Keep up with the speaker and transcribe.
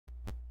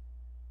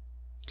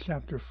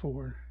Chapter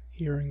 4.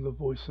 Hearing the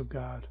Voice of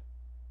God.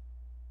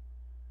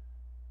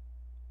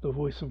 The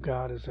voice of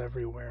God is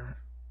everywhere.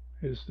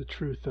 It is the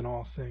truth in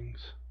all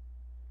things.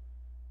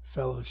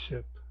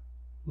 Fellowship,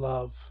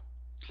 love,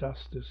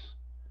 justice,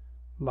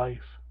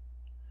 life.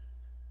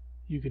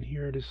 You can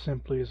hear it as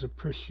simply as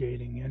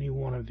appreciating any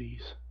one of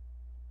these.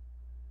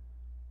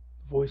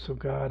 The voice of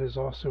God is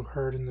also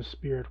heard in the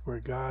Spirit, where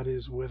God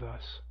is with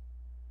us,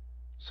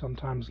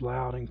 sometimes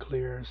loud and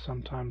clear,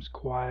 sometimes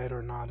quiet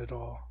or not at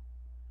all.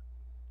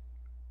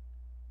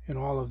 In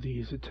all of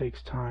these, it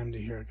takes time to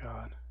hear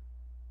God,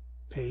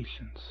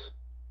 patience,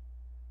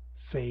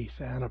 faith,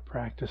 and a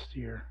practiced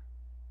ear.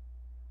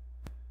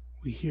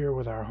 We hear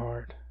with our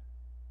heart.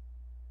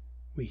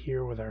 We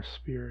hear with our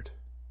spirit.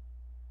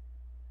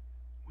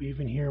 We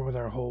even hear with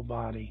our whole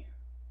body.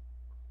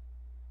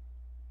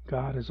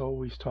 God is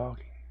always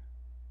talking,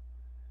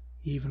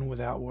 even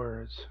without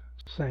words,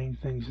 saying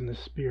things in the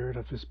spirit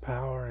of His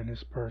power and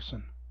His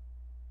person.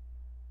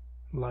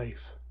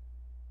 Life.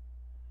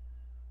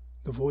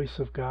 The voice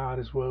of God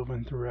is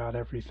woven throughout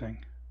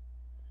everything.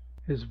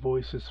 His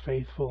voice is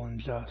faithful and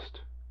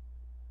just,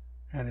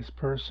 and His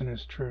person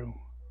is true.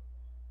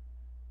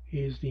 He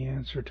is the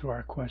answer to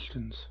our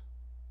questions.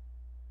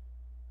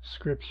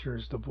 Scripture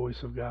is the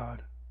voice of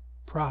God.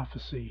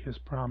 Prophecy, His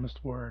promised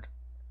word.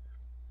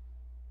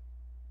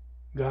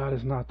 God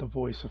is not the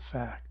voice of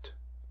fact.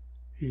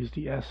 He is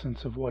the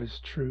essence of what is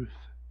truth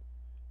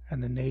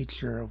and the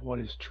nature of what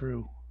is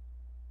true.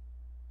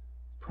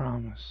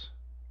 Promise.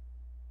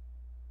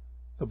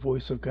 The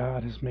voice of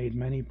God has made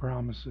many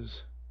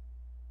promises.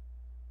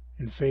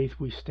 In faith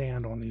we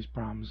stand on these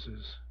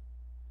promises,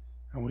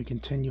 and we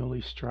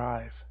continually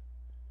strive,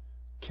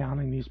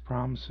 counting these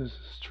promises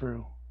as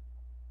true.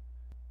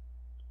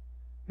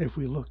 If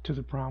we look to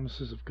the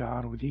promises of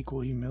God with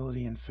equal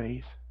humility and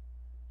faith,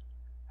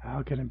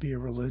 how can it be a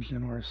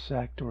religion or a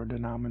sect or a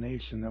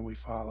denomination that we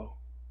follow?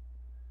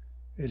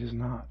 It is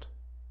not.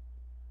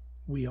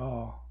 We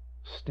all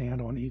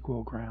stand on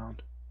equal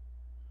ground,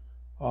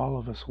 all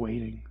of us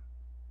waiting,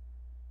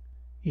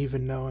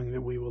 even knowing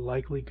that we will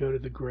likely go to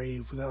the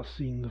grave without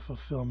seeing the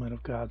fulfillment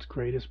of God's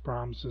greatest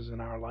promises in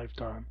our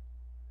lifetime.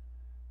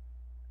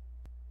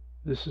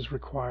 This is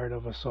required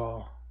of us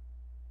all,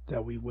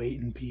 that we wait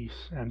in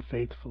peace and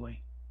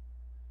faithfully,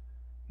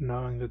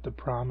 knowing that the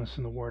promise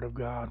in the Word of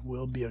God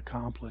will be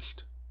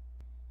accomplished.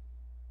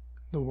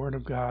 The Word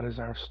of God is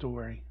our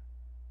story.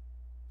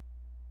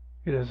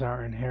 It is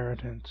our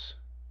inheritance,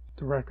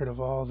 the record of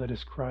all that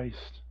is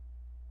Christ,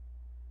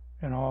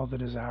 and all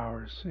that is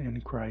ours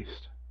in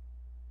Christ.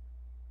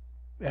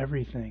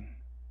 Everything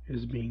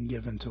is being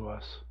given to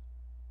us.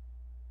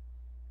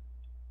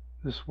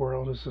 This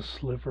world is a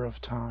sliver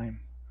of time,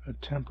 a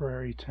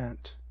temporary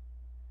tent,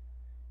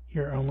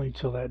 here only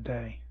till that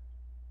day,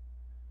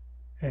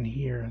 and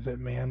here that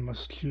man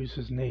must choose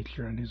his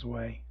nature and his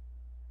way,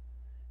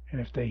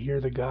 and if they hear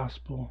the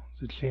gospel,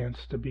 the chance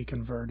to be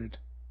converted.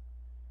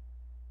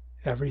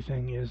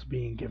 Everything is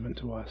being given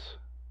to us,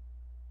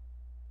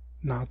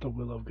 not the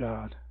will of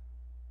God.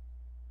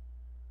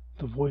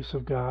 The voice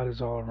of God is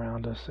all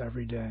around us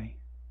every day,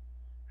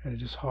 and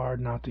it is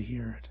hard not to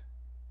hear it.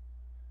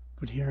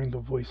 But hearing the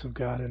voice of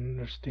God and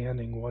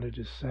understanding what it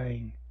is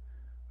saying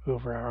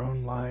over our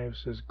own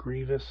lives is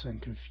grievous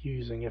and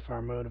confusing if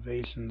our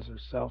motivations are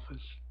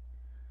selfish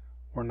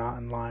or not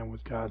in line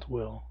with God's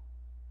will.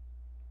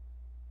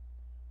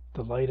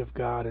 The light of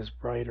God is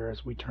brighter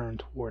as we turn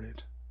toward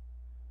it,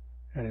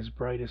 and is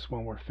brightest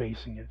when we're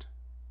facing it.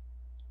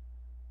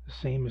 The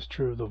same is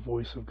true of the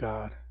voice of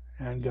God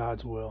and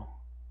God's will.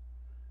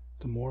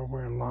 The more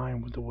we're in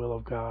line with the will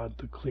of God,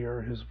 the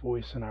clearer His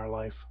voice in our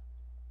life.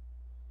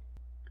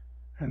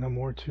 And the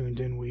more tuned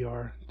in we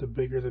are, the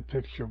bigger the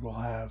picture we'll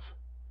have.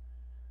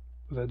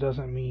 But that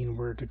doesn't mean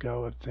we're to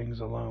go at things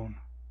alone.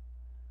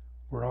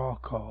 We're all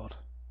called,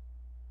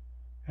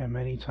 and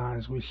many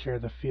times we share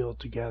the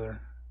field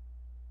together.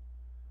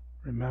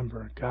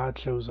 Remember, God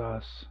chose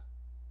us.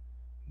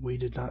 We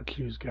did not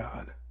choose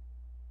God.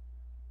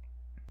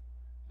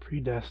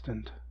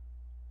 Predestined.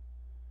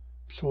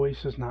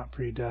 Choice is not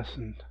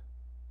predestined,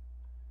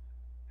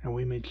 and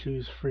we may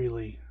choose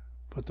freely,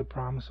 but the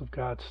promise of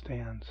God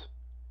stands,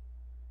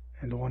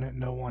 and on it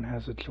no one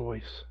has a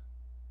choice.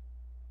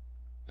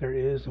 There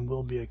is and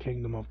will be a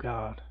kingdom of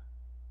God,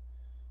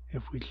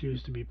 if we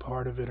choose to be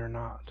part of it or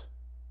not.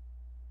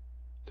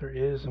 There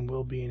is and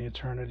will be an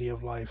eternity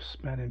of life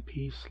spent in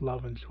peace,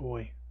 love, and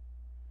joy.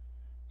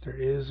 There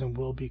is and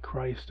will be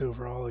Christ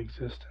over all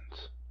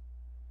existence.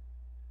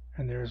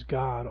 And there is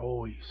God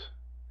always,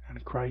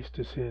 and Christ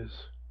is His,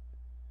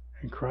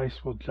 and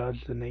Christ will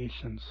judge the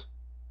nations.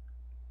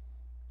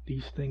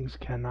 These things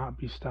cannot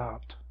be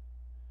stopped.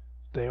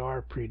 They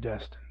are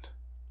predestined.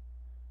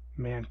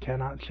 Man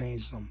cannot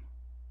change them.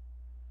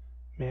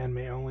 Man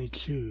may only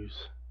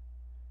choose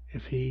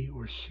if he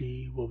or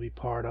she will be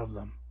part of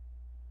them,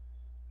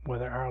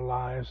 whether our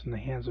lives in the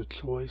hands of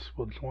choice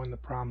will join the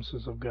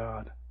promises of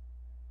God.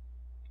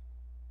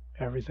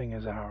 Everything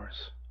is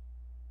ours.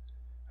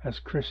 As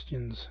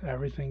Christians,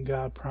 everything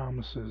God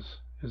promises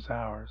is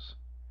ours.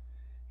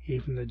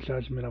 even the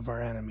judgment of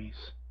our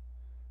enemies,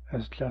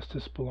 as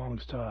justice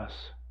belongs to us.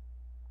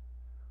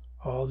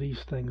 All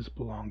these things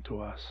belong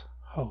to us: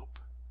 hope,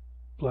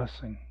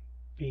 blessing,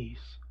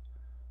 peace,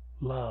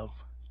 love,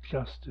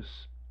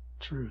 justice,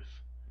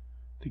 truth,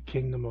 the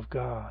kingdom of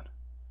God,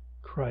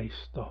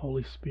 Christ, the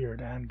Holy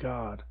Spirit, and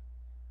God.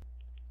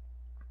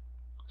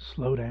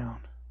 Slow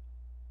down.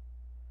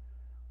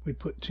 We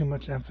put too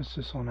much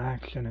emphasis on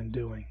action and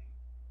doing,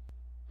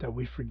 that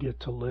we forget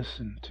to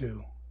listen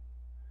to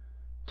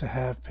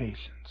have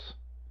patience,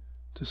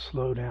 to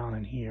slow down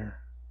and hear.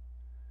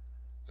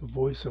 The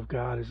voice of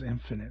God is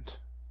infinite,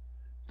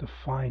 the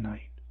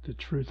finite, the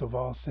truth of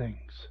all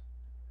things.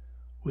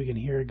 We can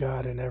hear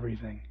God in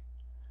everything.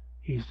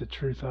 He's the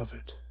truth of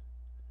it.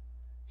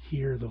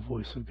 Hear the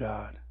voice of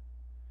God.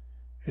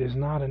 It is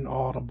not an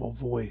audible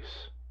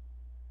voice.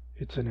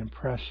 It's an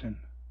impression,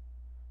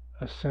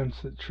 a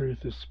sense that truth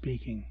is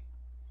speaking,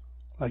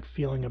 like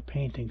feeling a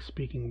painting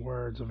speaking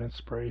words of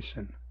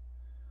inspiration,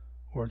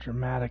 or a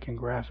dramatic and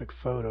graphic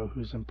photo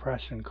whose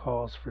impression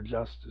calls for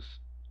justice.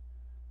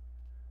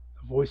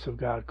 The voice of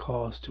God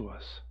calls to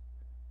us.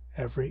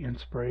 Every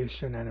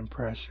inspiration and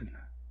impression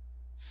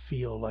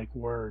feel like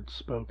words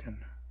spoken,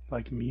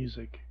 like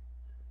music,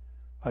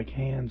 like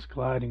hands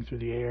gliding through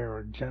the air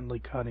or gently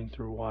cutting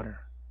through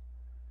water.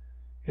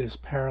 It is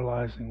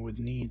paralyzing with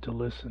need to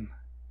listen.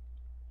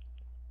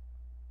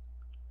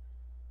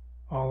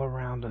 All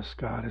around us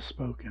God has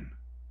spoken.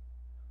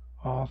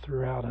 All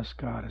throughout us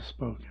God has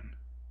spoken.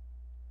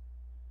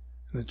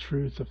 In the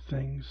truth of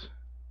things,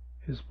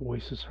 His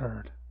voice is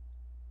heard.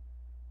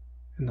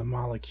 In the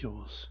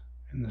molecules,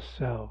 in the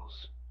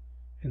cells,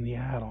 in the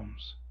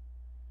atoms,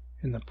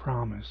 in the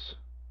promise,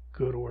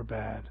 good or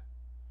bad,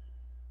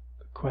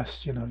 the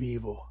question of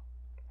evil.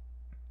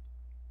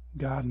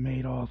 God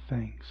made all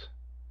things.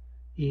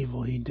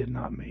 Evil He did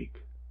not make.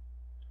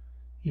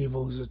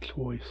 Evil is a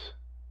choice,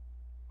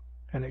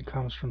 and it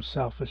comes from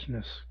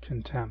selfishness,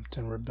 contempt,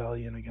 and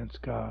rebellion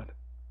against God.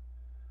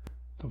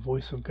 The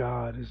voice of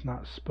God is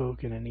not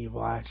spoken in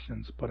evil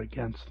actions, but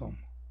against them,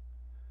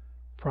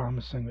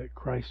 promising that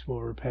Christ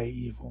will repay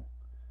evil,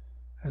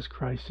 as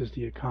Christ is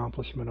the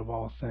accomplishment of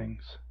all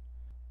things,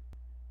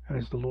 and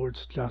is the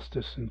Lord's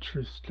justice and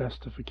truth's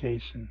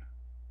justification.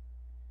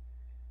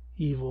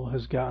 Evil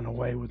has gotten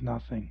away with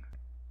nothing,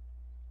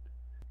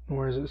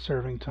 nor is it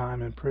serving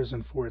time in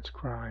prison for its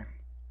crime.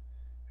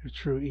 If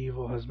true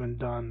evil has been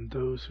done,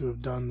 those who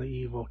have done the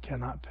evil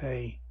cannot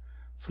pay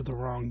for the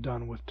wrong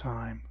done with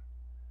time,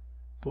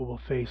 but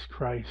will face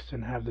Christ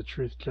and have the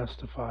truth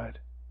justified.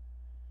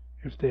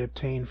 If they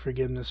obtain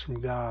forgiveness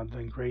from God,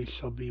 then grace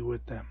shall be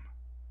with them.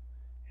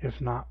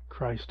 If not,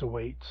 Christ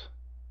awaits.